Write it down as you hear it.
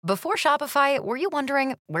Before Shopify, were you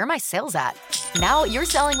wondering, where are my sales at? Now you're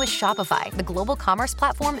selling with Shopify, the global commerce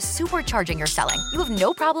platform supercharging your selling. You have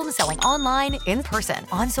no problem selling online, in person,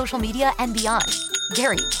 on social media, and beyond.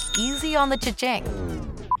 Gary, easy on the cha-ching.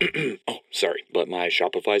 Oh, sorry, but my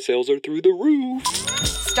Shopify sales are through the roof.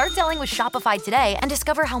 Start selling with Shopify today and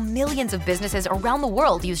discover how millions of businesses around the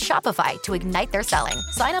world use Shopify to ignite their selling.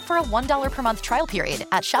 Sign up for a $1 per month trial period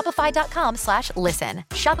at shopify.com/listen.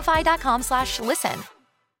 Shopify.com/listen.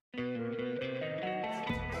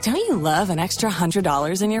 Don't you love an extra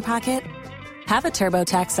 $100 in your pocket? Have a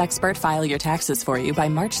TurboTax expert file your taxes for you by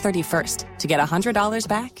March 31st to get $100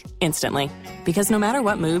 back instantly. Because no matter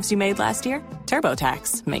what moves you made last year,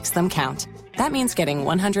 TurboTax makes them count. That means getting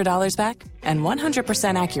 $100 back and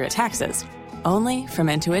 100% accurate taxes, only from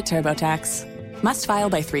Intuit TurboTax. Must file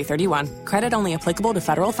by 3/31. Credit only applicable to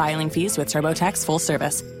federal filing fees with TurboTax full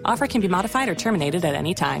service. Offer can be modified or terminated at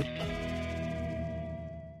any time.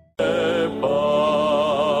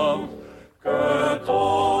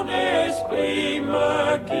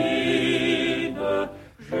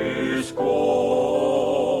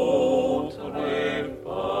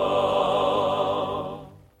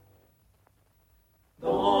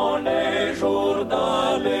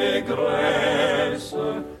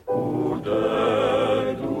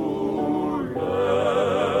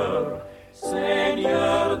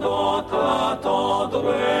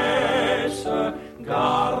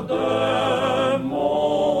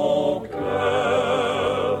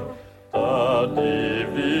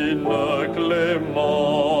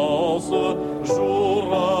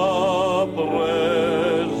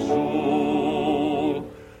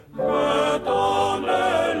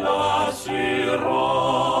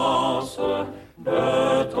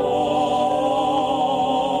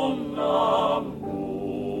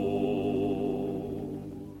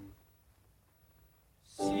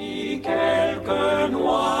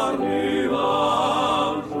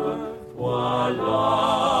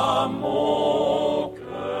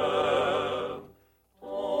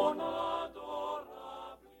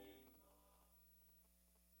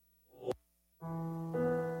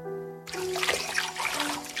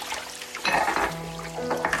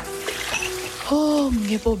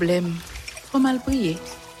 Problème. Pas mal prier.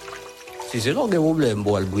 Si c'est là un problème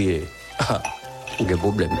pour le prier. Un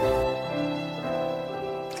problème.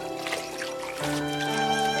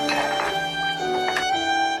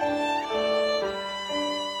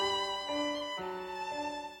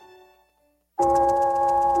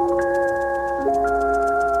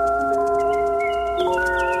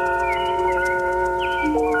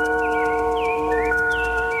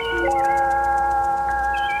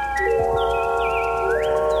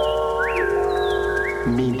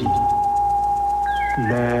 Midi.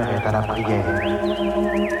 L'heure est à la prière.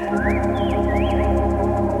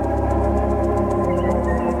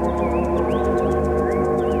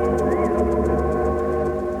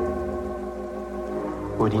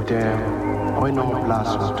 Auditeurs, prenons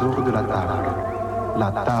place autour de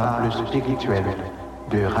la table spirituelle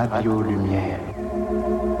de Radio Lumière.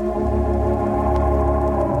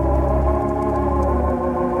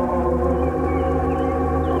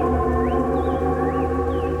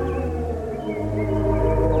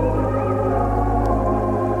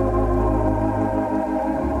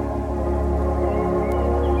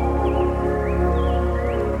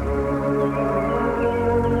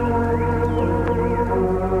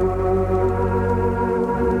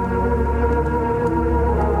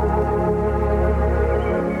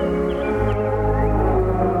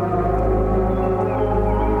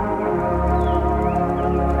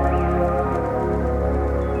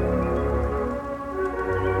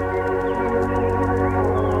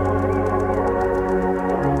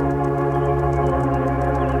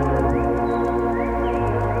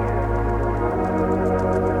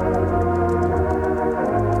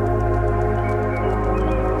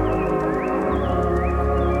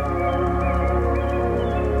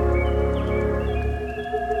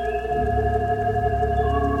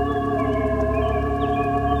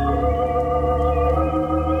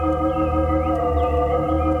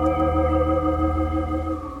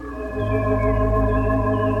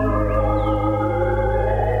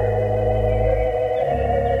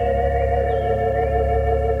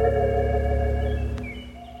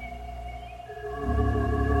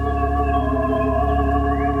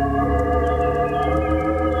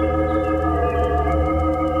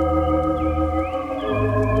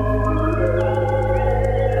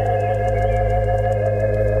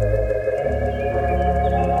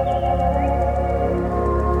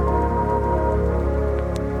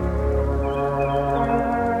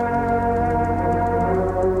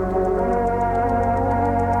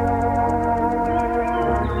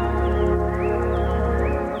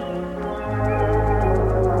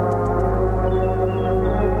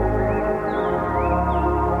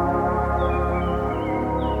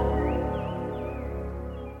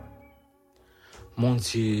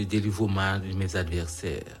 Dieu, délivre-moi de mes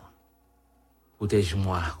adversaires.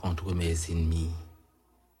 Protège-moi contre mes ennemis.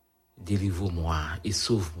 Délivre-moi et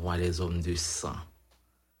sauve-moi les hommes de sang.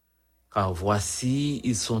 Car voici,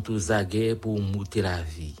 ils sont aux aguets pour m'ôter la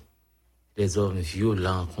vie. Les hommes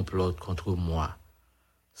violents complotent contre moi,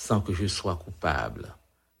 sans que je sois coupable,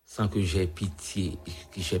 sans que j'aie pitié,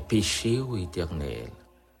 que j'ai péché, ô Éternel.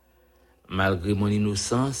 Malgré mon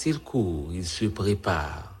innocence, ils courent, ils se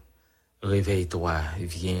préparent. Réveille-toi,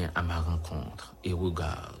 viens à ma rencontre et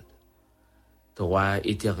regarde. Toi,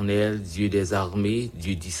 Éternel, Dieu des armées,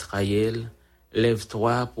 Dieu d'Israël,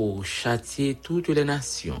 lève-toi pour châtier toutes les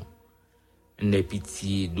nations. N'aie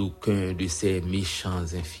pitié d'aucun de ces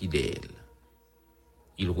méchants infidèles.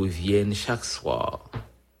 Ils reviennent chaque soir.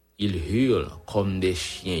 Ils hurlent comme des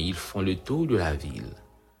chiens, ils font le tour de la ville.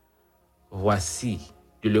 Voici,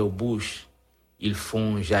 de leur bouche, ils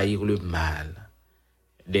font jaillir le mal.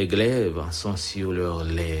 Des glaives sont sur leurs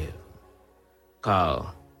lèvres.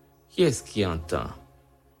 Car, qui est-ce qui entend?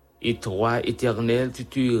 Et toi, Éternel, tu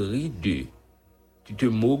te ris d'eux. Tu te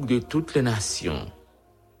moques de toutes les nations.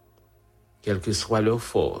 Quelle que soit leur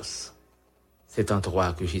force, c'est en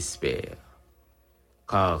toi que j'espère.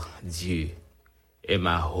 Car Dieu est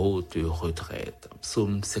ma haute retraite.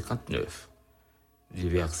 Psaume 59, du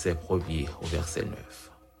verset 1er au verset 9.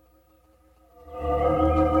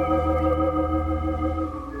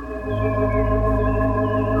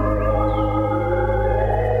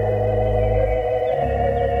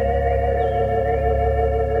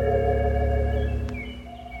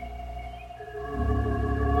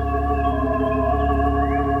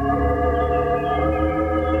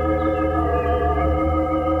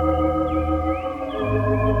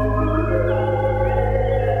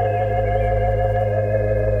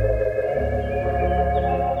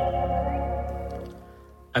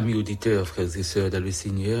 Amis auditeurs, frères et sœurs dans le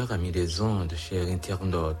Seigneur, amis des ondes, chers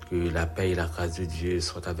internautes, que la paix et la grâce de Dieu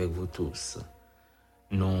soient avec vous tous.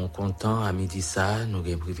 Nous comptons à midi ça, nous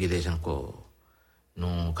avons un privilège encore.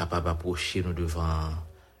 Nous capables d'approcher nous devant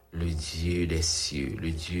le Dieu des cieux, le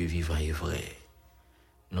Dieu vivant et vrai.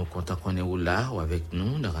 Nous comptons qu'on est là ou avec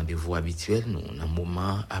nous, dans le rendez-vous habituel, nous, dans un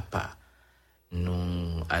moment à pas.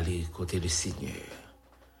 Nous allons côté du Seigneur.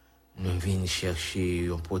 Nous venons chercher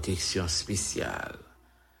une protection spéciale.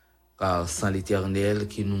 Car sans l'Éternel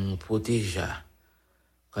qui nous protégea,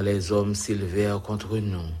 quand les hommes s'élevèrent contre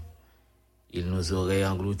nous, ils nous auraient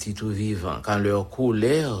engloutis tout vivants. Quand leur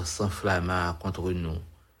colère s'enflamma contre nous,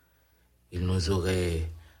 ils nous auraient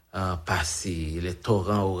passé, les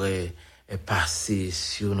torrents auraient passé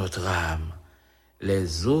sur notre âme,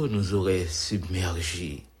 les eaux nous auraient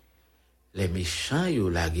submergés. Les méchants y ont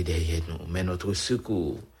lagué derrière nous, mais notre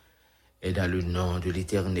secours est dans le nom de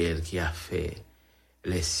l'Éternel qui a fait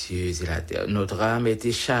les cieux et la terre. Notre âme est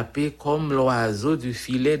échappée comme l'oiseau du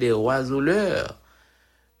filet des oiseleurs.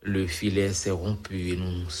 Le filet s'est rompu et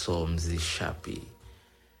nous sommes échappés.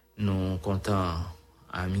 Nous comptons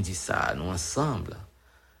à midi ça, nous ensemble,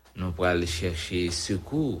 nous pourrons aller chercher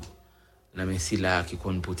secours. Nous avons ici là qui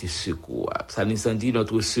compte porter secours. Ça nous dit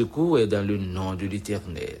notre secours est dans le nom de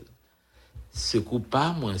l'Éternel. Secours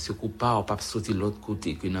pas, moi, secours pas, on ne peut pas sortir de l'autre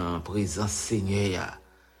côté que dans la présence Seigneur.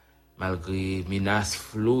 Malgré menaces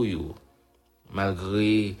flots,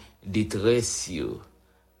 malgré détresse,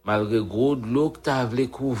 malgré gros de l'eau que t'as voulu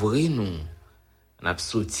couvrir nous, n'a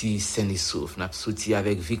sorti sain et sauf, n'a sorti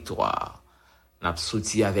avec victoire, n'a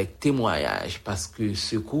sorti avec témoignage, parce que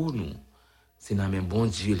secours nous, c'est dans même bon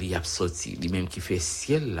Dieu qui a sorti, lui-même qui fait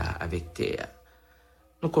ciel là avec terre.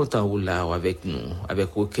 Nous comptons là avec nous,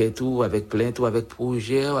 avec requête ou avec plainte ou avec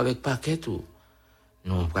projet ou avec paquet ou.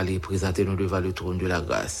 Nous allons aller présenter nous devant le trône de la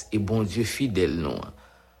grâce. Et bon Dieu fidèle, nous.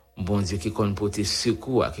 Bon Dieu qui connaît porter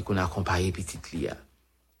secours, qui connaît accompagner petite lia.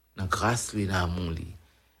 Dans grâce, lui, dans l'amour,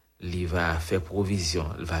 il va faire provision,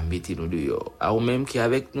 il va mettre nous dehors. Ou même qui est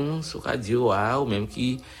avec nous sur radio, ou même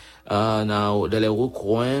qui dans les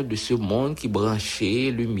recoins de ce monde qui branchait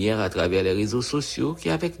lumière à travers les réseaux sociaux, qui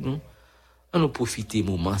est avec nous. On nous profiter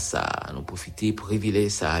moment ça, nous profiter privilège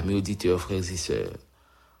ça, mes auditeurs, frères et sœurs.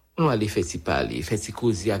 Nous allons faire parler, faire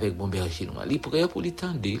causer avec bon berger. Nous allons prêt pour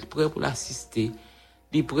l'étendre, il est prêt pour l'assister,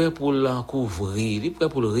 il est prêt pour l'encouvrir, il est prêt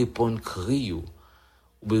pour le répondre cri. Ou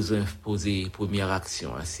besoin de poser première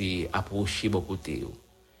action, c'est approcher bon côté.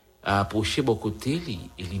 Approcher bon côté,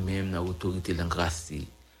 et lui-même dans l'autorité de la grâce,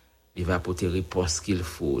 il va apporter réponse qu'il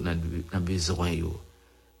faut dans le besoin.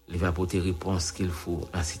 Il va apporter réponse qu'il faut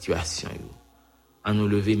dans la situation. À nous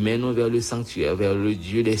lever maintenant vers le sanctuaire, vers le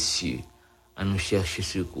Dieu des cieux. À nous chercher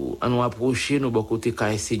secours, à nous approcher nos bon côté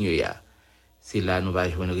car Seigneur. C'est là nous va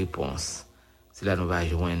joindre réponse. C'est là nous va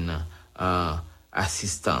joindre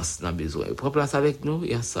assistance dans besoin. Prends place avec nous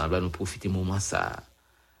et ensemble, nous profiter moment ça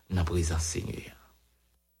dans la présence Seigneur.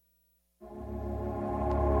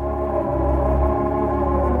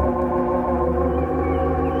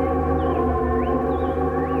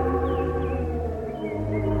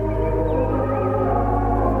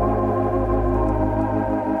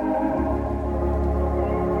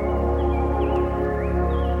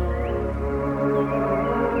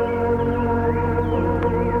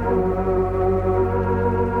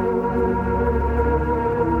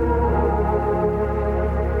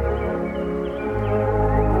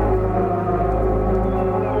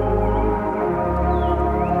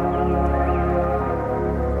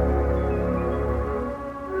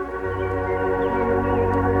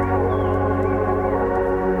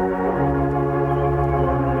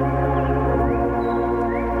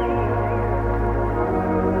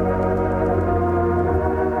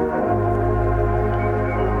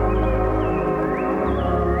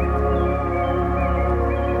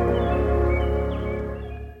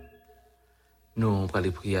 Nous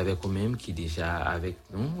allons prier avec vous-même qui déjà avec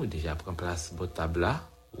nous, déjà prend place votre table là,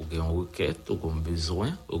 ou une requête, ou un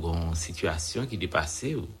besoin, ou une situation qui dépasse.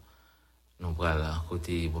 Nous allons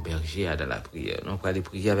côté bon berger dans la prière. Nous allons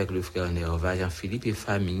prier avec le frère Nerva, Jean-Philippe et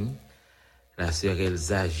famille, la sœur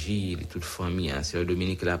Elsa Gilles, toute famille, sœur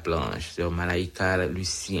Dominique Laplanche, sœur Malaïka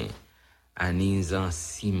Lucien, Anise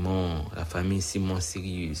Simon, la famille Simon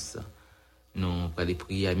Sirius. Nous allons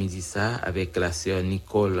prier à midi ça avec la sœur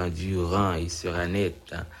Nicole Durand et sœur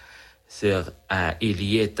Annette, sœur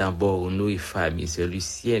Eliette en Borno et famille, sœur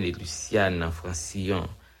Lucienne et Luciane en Francillon,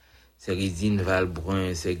 sœur Idine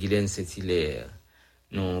Valbrun, sœur Guylaine Saint-Hilaire.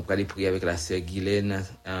 Nous allons prier avec la sœur Guylaine,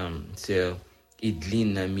 sœur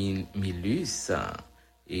Idline Milus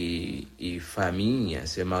et famille,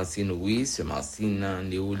 sœur Martine Ruiz, sœur Martine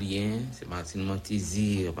Néolien, sœur Martine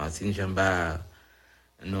Montésir, Martine Jambard.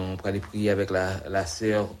 Nous allons prier avec la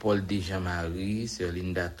sœur Paul de Jean-Marie, sœur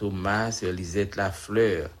Linda Thomas, sœur Lisette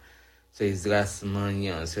Lafleur, sœur Isras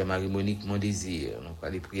Magnan, sœur Marie-Monique Mondésir. Nous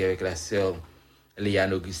allons prier avec la sœur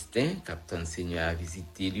Léane Augustin, capitaine Seigneur à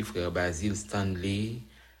visiter, le frère Basile Stanley,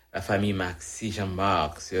 la famille Maxi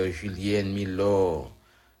Jean-Marc, sœur Julienne Milor.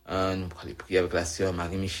 Nous allons prier avec la sœur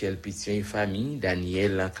Marie-Michel Pition et famille,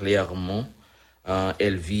 Daniel Clermont,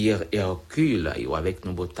 Elvire Hercule, et avec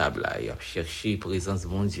nos beaux tables, et chercher présence de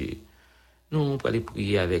mon Dieu. Nous allons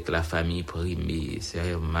prier avec la famille Primée, sœur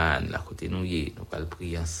Herman, la côté nous allons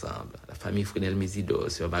prier ensemble. La famille Frenel Mésidor,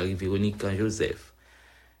 sœur Marie-Véronique Joseph.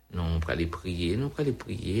 Nous allons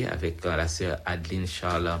prier avec la sœur Adeline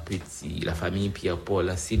Charles Petit, la famille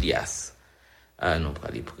Pierre-Paul Silias. Nous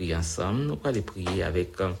allons prier ensemble. Nous allons prier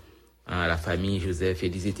avec la famille Joseph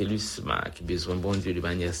Élisée Lusma, qui a besoin de bon Dieu de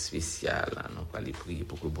manière spéciale. Nous allons prier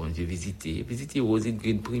pour que bon Dieu visite Rosie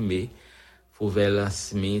Green Primé, Fauvel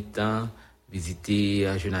Smith,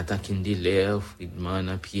 visiter Jonathan Kindeler,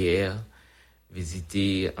 Friedman Pierre,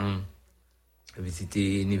 visiter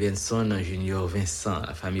Nivenson Junior Vincent,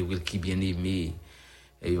 la famille Wilkie Bien-Aimé,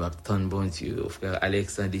 et il attendre bon Dieu, frère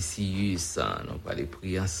Alexandre Desius. Nous allons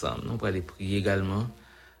prier ensemble. Nous allons prier également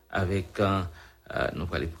avec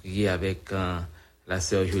la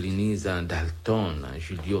sœur Jolinise Dalton,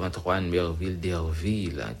 Julio Antoine Merville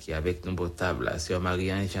d'Herville, qui est avec nous pour table, la sœur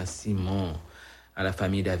Marie-Anne Jean-Simon, à la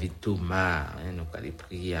famille David Thomas. Nous allons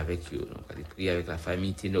prier avec eux. Nous allons prier avec la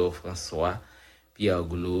famille Tino François, Pierre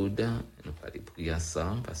Glaude. Nous allons prier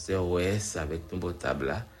ensemble. Pasteur Ouest avec nous pour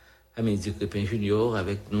table, famille du Crépin Junior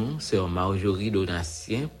avec nous, sœur Marjorie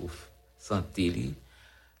Donatien pour santé.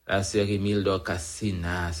 La sœur Émile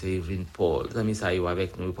Dorcassina, sœur Evelyne Paul, les amis, ça y est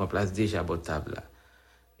avec nous, ils prennent place déjà à votre table.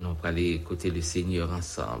 Nous allons aller écouter le Seigneur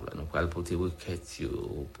ensemble. Nous allons porter requêtes,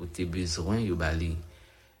 porter besoins,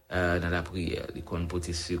 dans la prière. Ils vont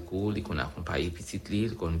porter secours, ils vont accompagner petite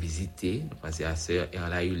l'île, ils vont visiter. Nous passons à la sœur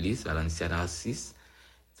Erla Ulysse, Valencia Narcisse,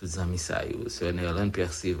 tous les amis, ça y est, sœur Nerlande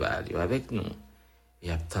Perceval, ils sont avec nous.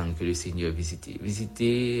 Et attendre que le Seigneur visite.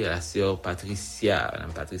 Visiter la sœur Patricia,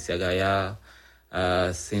 Madame Patricia Gaillard,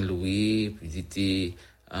 Saint-Louis, visiter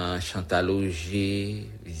Chantal Auger,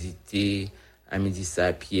 visiter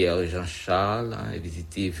Amédissa Pierre Jean-Charles,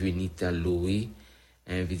 visiter Venita Louis,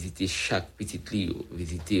 visiter chaque petite lieu,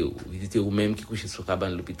 visiter ou même qui couche sur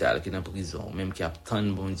cabane de l'hôpital, qui est en prison, ou même qui attend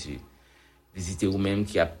bon Dieu, visiter ou même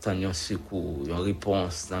qui attend un secours, une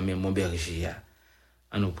réponse dans même mon berger.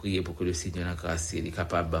 À nous prier pour que le Seigneur la grâce est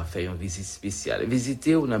capable de faire une visite spéciale.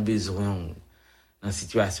 Visiter où on a besoin dans une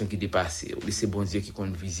situation qui dépasse, c'est bon Dieu qui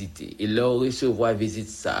compte visiter. Et là, on recevoir visite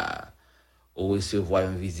ça, on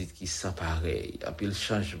recevoir une visite qui sent pareil, un peu le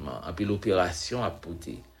changement, un peu l'opération à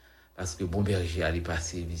porter. Parce que bon berger allait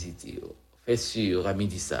passer visiter. Fait sûr, à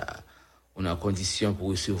midi ça, On a condition pour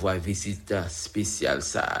recevoir visite spéciale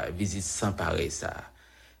ça, visite sans pareil ça.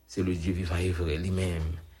 C'est le Dieu vivant et vrai lui-même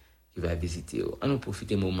qui va visiter. On nous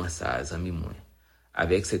profite moment ça, amis moi.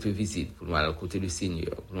 Avec cette visite pour nous aller côté du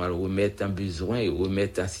Seigneur, pour nous remettre en besoin et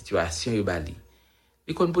remettre en situation et bali.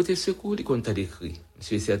 Il qu'on porter secours, il qu'on t'a décrit.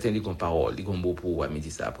 Monsieur certain il qu'on parole, il qu'on beau pour me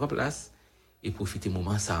dire ça prend place et profiter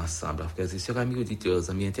moment ça ensemble frères et sœurs, amis auditeurs,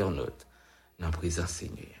 amis internautes dans la présence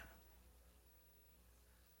Seigneur.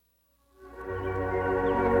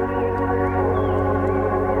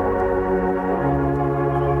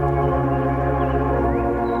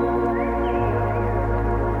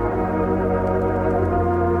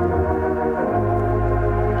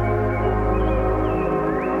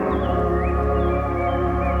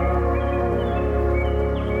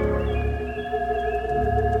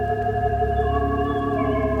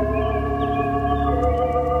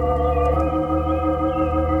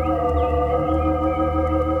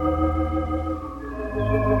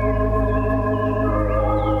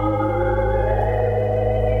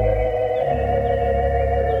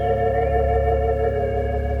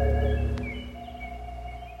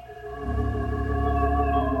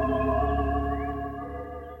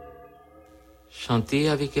 Chanter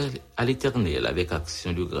à l'Éternel avec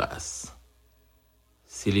action de grâce.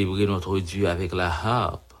 Célébrer notre Dieu avec la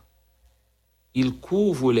harpe. Il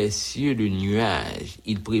couvre les cieux de nuages.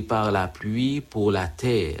 Il prépare la pluie pour la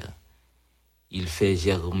terre. Il fait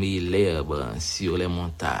germer l'herbe sur les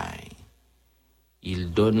montagnes.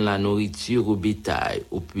 Il donne la nourriture au bétail,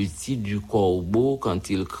 aux petits du corbeau quand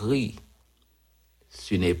il crie.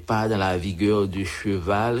 Ce n'est pas dans la vigueur du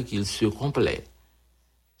cheval qu'il se complaît.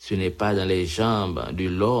 Ce n'est pas dans les jambes de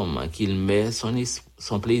l'homme qu'il met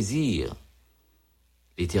son plaisir.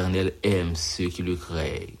 L'Éternel aime ceux qui le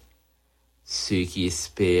craignent, ceux qui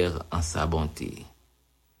espèrent en sa bonté.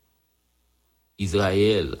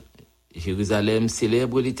 Israël, Jérusalem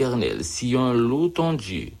célèbre l'Éternel, Sion loue ton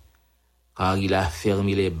Dieu, car il a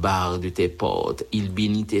fermé les barres de tes portes, il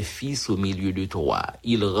bénit tes fils au milieu de toi,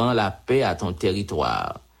 il rend la paix à ton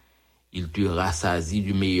territoire, il te rassasie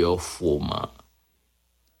du meilleur froment.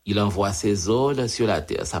 Il envoie ses ordres sur la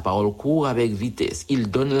terre, sa parole court avec vitesse. Il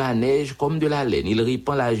donne la neige comme de la laine, il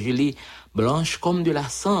répand la gelée blanche comme de la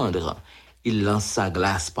cendre. Il lance sa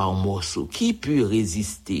glace par morceaux. Qui peut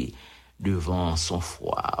résister devant son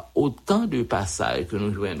froid? Autant de passages que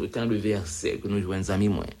nous joignons, autant de versets que nous joignons, amis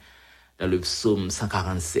moi, dans le psaume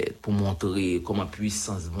 147, pour montrer comment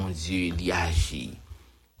puissance bon Dieu l'y agit,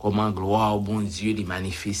 comment gloire bon Dieu l'y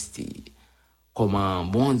manifester, comment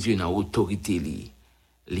bon Dieu n'a autorité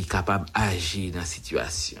l'y capable d'agir dans la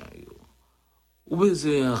situation. Ou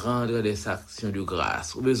besoin de rendre des actions de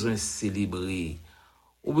grâce, ou besoin de célébrer,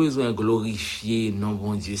 ou besoin de glorifier non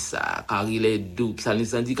bon Dieu ça, car il est doux. Ça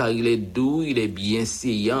nous dit car il est doux, il est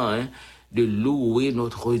bienséant, de louer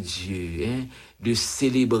notre Dieu, de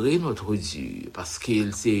célébrer notre Dieu, parce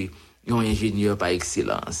qu'il c'est un ingénieur par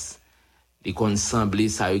excellence. Il qu'on semble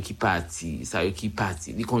ça qui partit,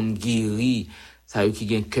 il qu'on guérit ça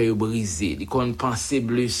qui a un cœur brisé, qui a une pensée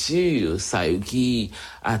blessure, ça qui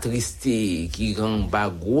attristé, qui rend pas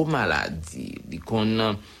gros maladie, qui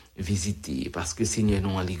a visité, parce que Seigneur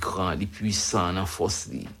nous est grand, il est puissant, en force,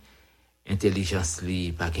 intelligence,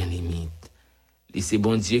 pas de limite. C'est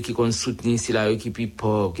bon Dieu qui a soutenu si la qui est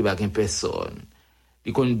pauvre, qui n'a pas personne.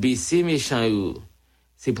 Il a baissé méchant,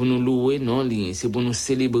 c'est pour nous louer, non, c'est pour nous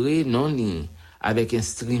célébrer, non, avec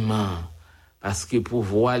instrument. Parce que pour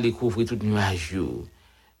voir les couvrir tout nuage,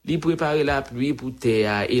 il prépare la pluie pour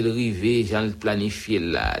terre, il rive, j'en planifie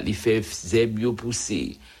là, il fait zèbre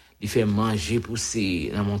pousser, il fait manger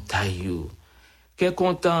pousser dans montagne. Quel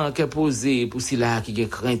content, quel posé pour si là qui est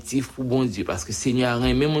craintif pour bon Dieu, parce que Seigneur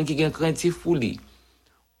même monde qui est craintif pour lui,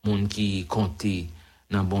 monde qui compte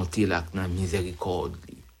dans bonté là, dans miséricorde.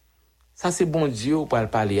 Ça c'est bon Dieu pour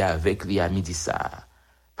parler avec lui à midi ça,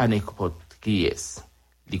 pas n'importe qui est.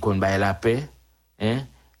 Li kon baye la paix,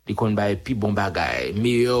 li kon baye pi bon bagay,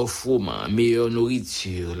 meilleur froment, meilleure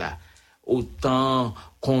nourriture là, autant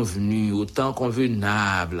convenu, autant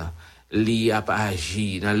convenable, li a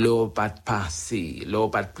agi dans leur pas de passé, leur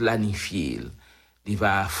pas de planifié, li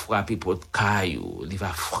va frapper pour caillou, li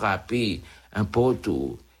va frapper un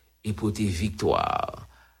poteau et pour tes victoires.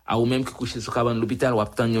 A ou même qui couche sur cabane l'hôpital ou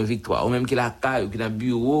obtenir une victoire, ou même qui la caille, ou qui dans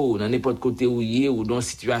bureau, dans n'importe côté où y est, ou dans une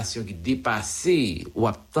situation qui dépassée, ou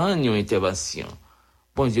obtenir une intervention.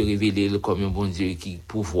 Bon Dieu révélé comme un bon Dieu qui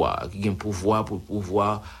pouvoir, qui a un pouvoir pour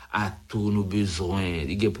pouvoir à tous nos besoins,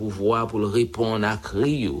 qui a un pouvoir pour répondre à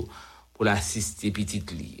cri, pour l'assister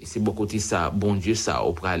petite li. C'est bon côté ça, bon Dieu ça,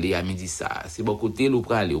 ou pour aller à midi ça. C'est bon côté l'ou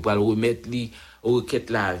pour aller, ou pour remettre li au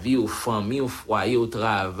requête la vie, aux familles, au foyer, au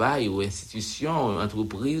travail, aux institutions, aux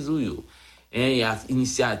entreprises ou yo. Il y a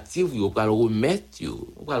initiative yo, pour remettre yo,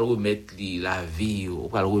 pour remettre li la vie yo,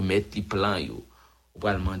 pour remettre li plan yo,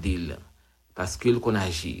 pour demander là. Parce que qu'on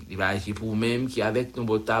agit, il va agir pour même qui avec nos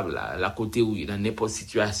botables là, la côté où dans n'importe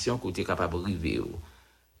situation côté capable arriver yo.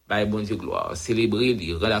 Bah bon Dieu gloire, célébrer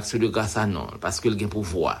lui, relaxer de grâce à non parce que il a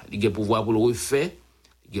pouvoir pour le refaire,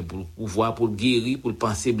 il a pouvoir pour le guérir, pour le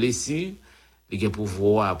penser blessure, il a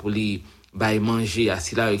pouvoir pour lui bailler manger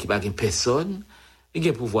assis là qui pas personne, il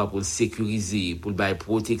a pouvoir pour le sécuriser, pour le bailler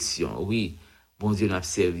protection. Oui, bon Dieu n'a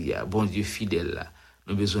servi, bon Dieu fidèle là.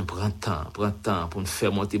 Nous avons besoin de prendre temps pour nous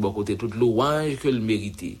faire monter bon côté toute louange que le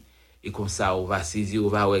mérite. Et comme ça, on va saisir, on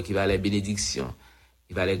va voir qu'il va les bénédictions,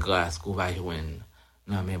 il va les grâces qu'on va joindre.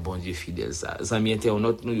 Non, mais bon Dieu fidèle ça. Amis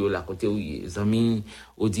internautes, nous, la côté où y est. Amis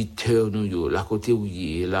auditeurs, nous, la côté où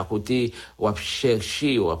y est. La côté où on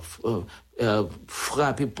chercher, où on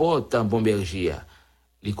frapper porte en bon berger.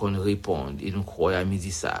 Il qu'on répond, il nous croit à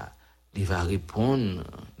midi ça. Il va répondre,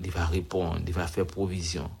 il va faire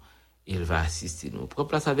provision. Il va assister nous. Prends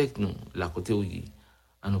place avec nous, la côté où il est.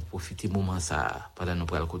 À nous profiter moment ça, pendant nous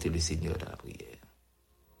prendre le côté du Seigneur dans la prière.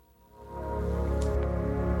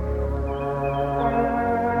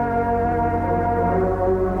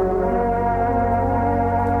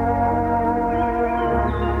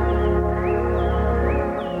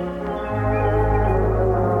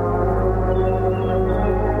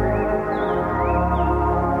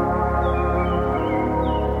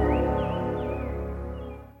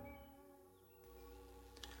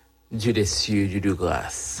 Dieu des cieux, Dieu de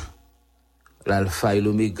grâce, l'alpha et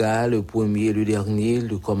l'oméga, le premier et le dernier,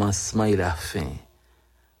 le commencement et la fin.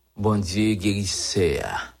 Bon Dieu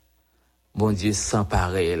guérisseur, bon Dieu sans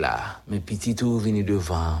pareil là, mais petit tout venu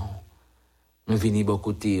devant, nous venons bon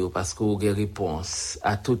côté parce qu'on a une réponse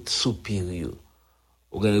à toute soupir,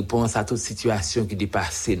 on a une réponse à toute situation qui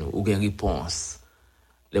dépasse nous, on a une réponse.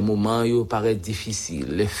 Les moments où paraissent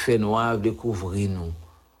difficiles, les faits noirs découvrent nous.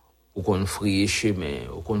 Ou qu'on fraye chemin,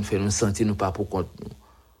 ou qu'on fait nous sentir nous pas pour compte nous,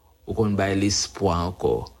 ou qu'on baille l'espoir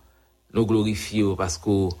encore. Nous glorifions parce que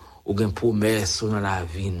ou gain promesse dans la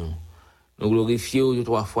vie nous. Nous glorifions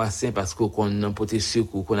 3 fois saint parce que qu'on emporter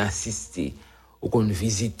secours, qu'on assister, ou qu'on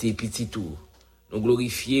visiter petit tout. Nous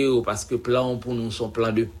glorifions parce que plan pour nous sont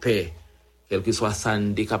plan de paix, quel que soit ça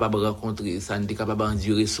nous capable de rencontrer, ça nous capable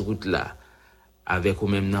d'endurer sur route là avec ou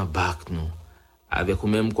même dans barque nous. Avec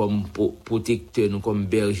nous-mêmes comme protecteur, nous comme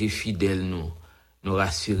berger fidèle, nous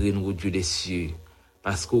rassurer, nous, Dieu des cieux.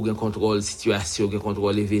 Parce qu'on a contrôle situation, on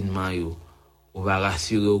contrôle l'événement, on va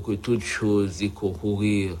rassurer que toute chose dit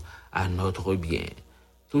concourir à notre bien.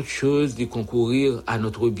 Toute chose dit concourir à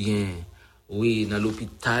notre bien. Oui, dans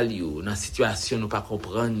l'hôpital, dans la situation, nous pas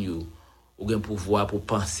comprendre, on a un pouvoir pour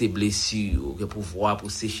penser blessure, on a un pouvoir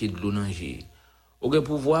pour sécher de l'eau danger. On a un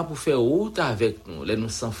pouvoir pour faire route avec nous, là nous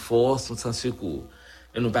sans force, nous sans secours.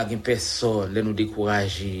 Là nous pas gain personne, là nous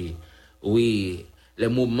décourager. Oui, les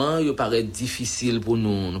moments ils paraissent difficiles pour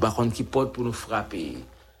nous pas connait qui porte pour nous frapper.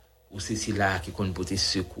 Ou c'est là qui qu'on porter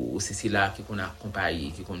secours, ou c'est là qui qu'on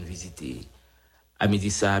accompagner, qui qu'on visiter. À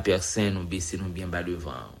midi ça personne nous baisser nous bien bas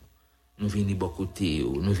devant. Nous venir bon côté,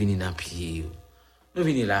 nous venir dans pied. Nous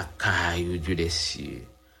venir la caille Dieu des cieux.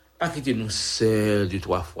 Pas quitter nous seuls du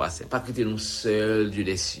 3 fois saint, pas quitter nous seuls Dieu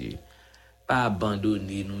des cieux. Pas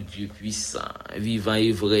abandonner nous Dieu puissant, vivant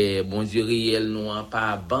et vrai, bon Dieu réel nous,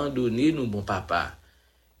 pas abandonner nous bon papa.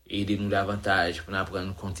 Aidez-nous davantage pour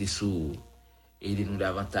apprendre à compter sur vous. Aidez-nous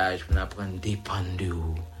davantage pour apprendre à dépendre de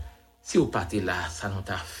vous. Si vous partez là, ça nous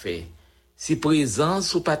t'a fait. Si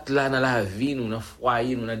présence ou pas là dans la vie, nous dans le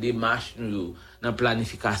foyer, nous dans la démarche, nous dans la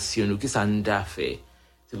planification, nous, qui ça nous t'a fait.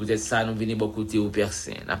 C'est peut-être ça, nous venons beaucoup côté aux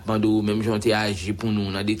personnes. Nous demandons, même gens qui agi pour nous,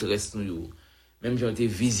 dans la détresse, nous. Même gens qui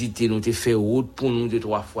visité, nous, qui fait route pour nous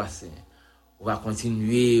 2-3 fois. On va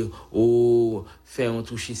continuer à faire un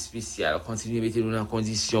toucher spécial, continuer à mettre nous dans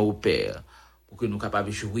condition au Père, pour que nous soyons capables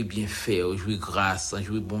de jouer bien faire, jouer grâce,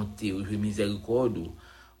 jouer bonté, jouer miséricorde,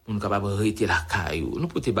 pour nous capables de arrêter la caille. Nous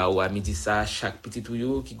pouvons à midi ça, chaque petit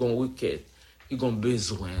tuyau qui a une requête, qui a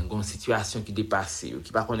besoin, qui a une situation qui dépasse, qui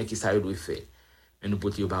ne connaît pas qui ça doit faire. Mais nous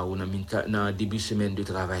pouvons dans le début de semaine de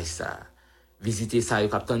travail ça. Visiter ça,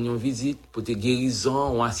 vous avez une visite pour te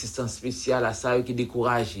guérison ou assistance spéciale à ça qui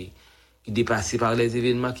découragé, qui dépassé par les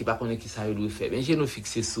événements qui ne connaît pas qui ça doit faire. Mais je nous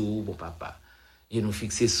fixer sur vous, bon papa. Je nous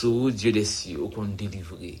fixer sur vous, Dieu des cieux, qu'on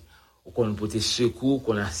délivre, qu'on peut te secours,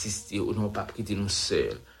 qu'on assiste, ou non pas quitter nous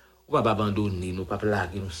seuls. On va pas abandonner, nous pas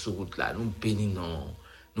plaguer nous sur route là, nous bénissons.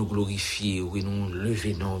 nous glorifier, oui, nous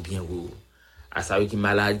lever non bien haut. À ça qui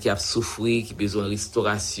malade, qui a souffert, qui besoin de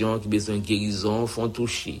restauration, qui besoin de guérison, font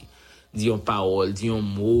toucher. Dis une parole, dis un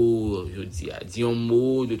mot, je dis un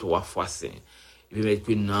mot de 3 fois saint. Et puis mettre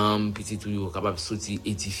que l'âme, petit tout, capable de sortir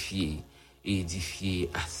édifier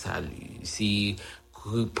à salut. C'est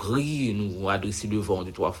prier, nous adresser devant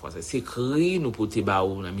de 3 fois saint. C'est crier, nous porter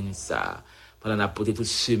baou, dans ministère. Pendant la porter toute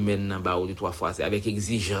semaine, dans baou de 3 fois saint, avec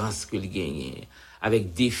exigence que le gagne,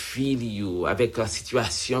 avec défi, avec la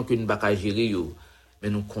situation que nous ne pouvons pas gérer. Mais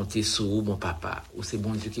nous comptons sur vous, mon papa. Ou c'est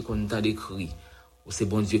bon Dieu qui compte d'écrit. Ou c'est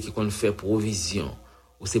bon Dieu qui compte faire provision.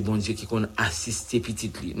 Ou c'est bon Dieu qui compte assister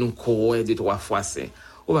petit li. Nous croyons de 3 fois saint.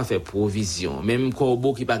 On va faire provision. Même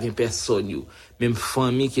corbeau qui pas de personne, même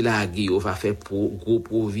famille qui l'a gué, on va faire gros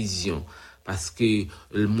provision. Parce que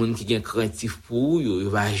le monde qui est craintif pour il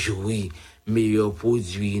va jouer meilleur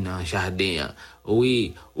produit dans le jardin.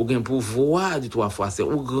 Oui, ou gain pouvoir de 3 fois saint.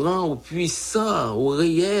 Ou grand, ou puissant, ou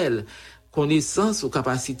réel. Connaissance ou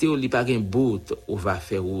capacité, ou li pas gain bout, on va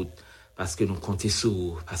faire route. Parce que nous comptons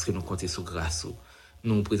sur grâce.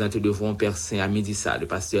 Nous présentons devant Père Saint à midi ça, le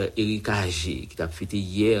pasteur Eric Agé, qui a fêté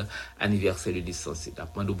hier anniversaire de licencié.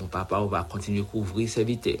 Demandé au bon papa, on va continuer à couvrir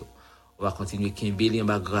serviteurs. On va continuer à quimber en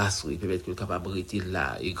bas grâce, et peut-être que le capable d'être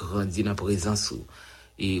là et grandir dans la présence.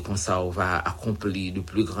 Et comme ça, on va accomplir de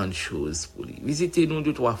plus grandes choses pour lui. Visitez-nous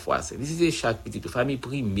 2-3 fois. Visitez chaque petite famille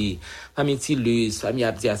primée, famille Tileuse, famille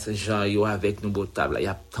Abdias Jean, avec nous, beau table, il y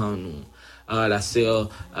a tant nous. La sœur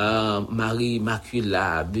Marie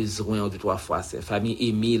Macula, besoin de 3 fois. C'est famille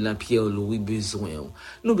Émile, Pierre-Louis, besoin.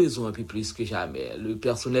 Nous besoin plus que jamais. Le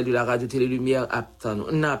personnel de la radio Télé Lumière attend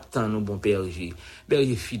nous, bon berger.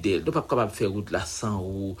 Berger fidèle. Nous pas capable de faire route là sans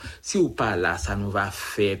vous. Si vous pas là, ça nous va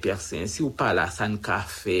faire personne. Si vous pas là, ça ne va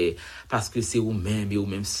faire. Parce que c'est vous-même et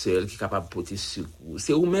vous-même seul qui est capable de porter secours.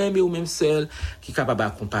 C'est vous-même et vous-même seul qui est capable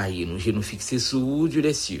d'accompagner nous. Je nous fixer sur vous, Dieu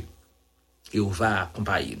des cieux. Et on va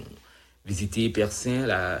accompagner nous. Visiter Père Saint,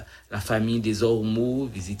 la famille des Ormeaux,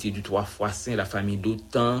 visiter du 3 fois Saint, la famille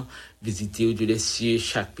d'Autan, visiter au Dieu des cieux,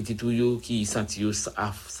 chaque petit touillot qui sentit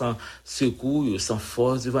sans secours, sans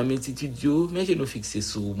force devant multitude, mais je nous fixer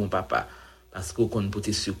sur mon papa, parce qu'on compte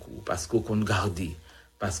porter secours, parce qu'on compte garder,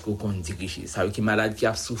 parce qu'on compte diriger. Ça veut dire que malade qui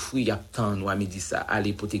a souffert, il y a tant, nous a dit ça,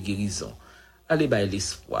 allez porter guérison. Allez bailler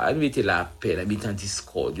l'espoir, mettez la paix, mettez en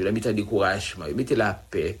discorde, mettez en découragement, mettez la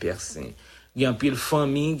paix, Père Saint. Il y a un pile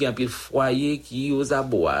famille, il y a un pile foyer qui aux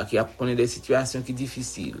abois, qui a connu des situations qui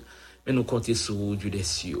difficiles. Mais nous comptons sur Dieu des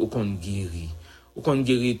cieux, au qu'on guérit. Au qu'on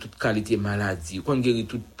guérit toute qualité maladie, au qu'on guérit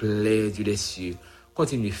toute plaie Dieu des cieux.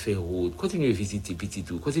 Continuez à faire route, continuez à visiter petit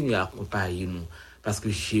tout, continuez à accompagner nous. Parce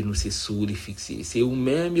que chez nous, c'est sous les fixés. C'est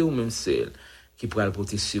vous-même et vous-même seul qui pourra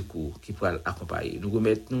porter secours, qui pourra accompagner. Nous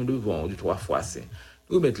remettons nous devant du 3 fois saint.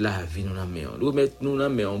 Nous mettons la vie dans la main. Nous mettons nous dans la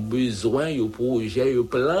main. Besoin, yo projet, yo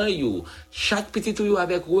plan, yo. Chaque petit tout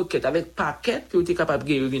avec requête, avec paquet que vous êtes capable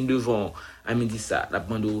de venir devant. À midi ça, la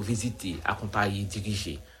demande de visiter, accompagner,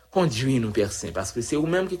 diriger. Conduire nous, Père Saint, parce que c'est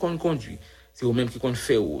vous-même qui compte conduire. C'est vous-même qui compte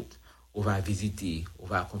faire route. On va visiter, on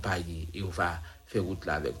va accompagner et on va faire route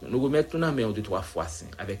là avec nous. Nous remettons nous dans la main 2-3 fois, Saint,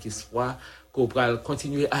 avec espoir qu'on pourra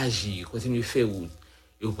continuer à agir, continuer à faire route.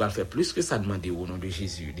 Et on pourra faire plus que ça demander au nom de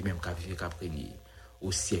Jésus, lui-même qu'à vivre, qu'à prégner.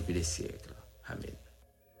 Au siècle des siècles. Amen.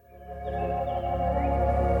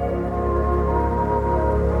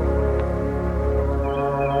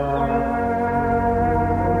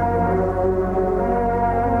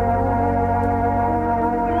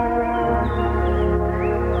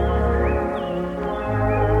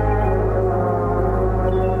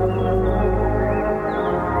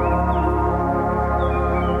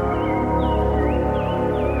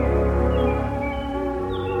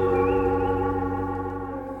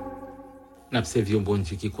 N'observions bon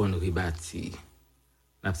Dieu qui qu'on rebâti.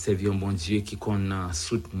 N'observions bon Dieu qui qu'on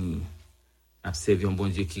soutenu. N'observions bon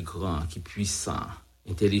Dieu qui grand, qui puissant.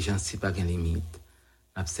 Intelligence c'est pas de limite.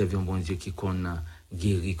 N'observions bon Dieu qui qu'on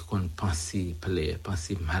guéri, qui qu'on pensée plaie,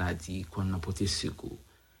 pensée maladie, qu'on porté secours.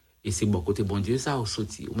 Et c'est bon côté bon Dieu ça au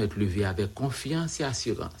sorti, on mettre lever avec confiance et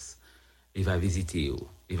assurance. Il va visiter vous,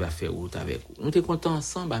 il va faire route avec vous. Nous sommes contents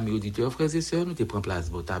ensemble, amis auditeurs, frères et sœurs, nous te prenons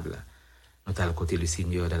place au table. Nous allons côté le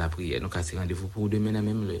Seigneur dans la prière. Nous avons rendez-vous pour demain à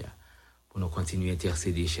même l'heure. Pour nous continuer à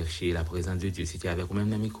intercéder, chercher la présence de Dieu. Si tu es avec nous-même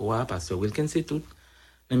dans le micro, Pasteur Wilkins, c'est tout.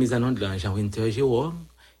 Dans mes annonces de Jean Winter Jérôme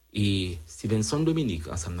et Stevenson Dominique,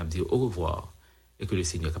 ensemble, nous disons au revoir et que le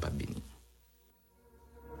Seigneur est capable de bénir.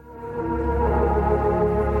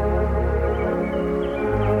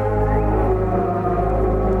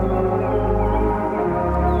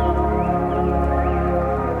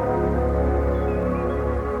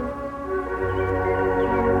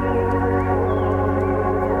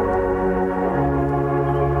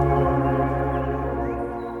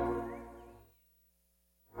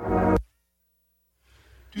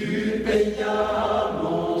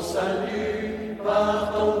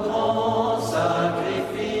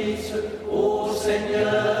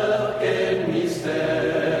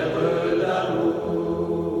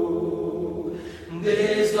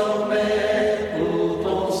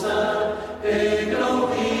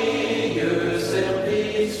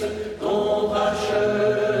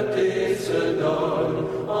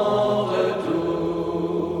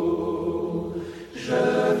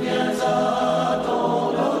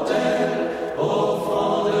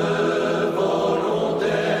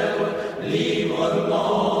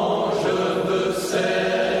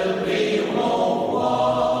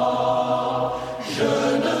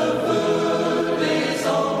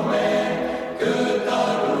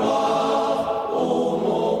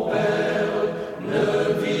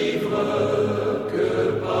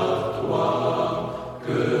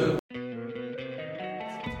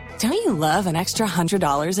 Don't you love an extra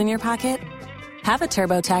 $100 in your pocket? Have a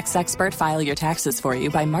TurboTax expert file your taxes for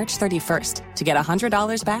you by March 31st to get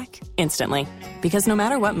 $100 back instantly. Because no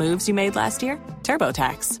matter what moves you made last year,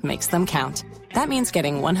 TurboTax makes them count. That means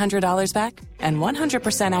getting $100 back and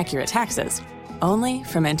 100% accurate taxes, only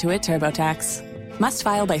from Intuit TurboTax. Must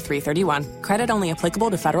file by 3/31. Credit only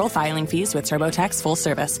applicable to federal filing fees with TurboTax full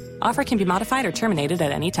service. Offer can be modified or terminated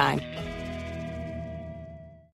at any time.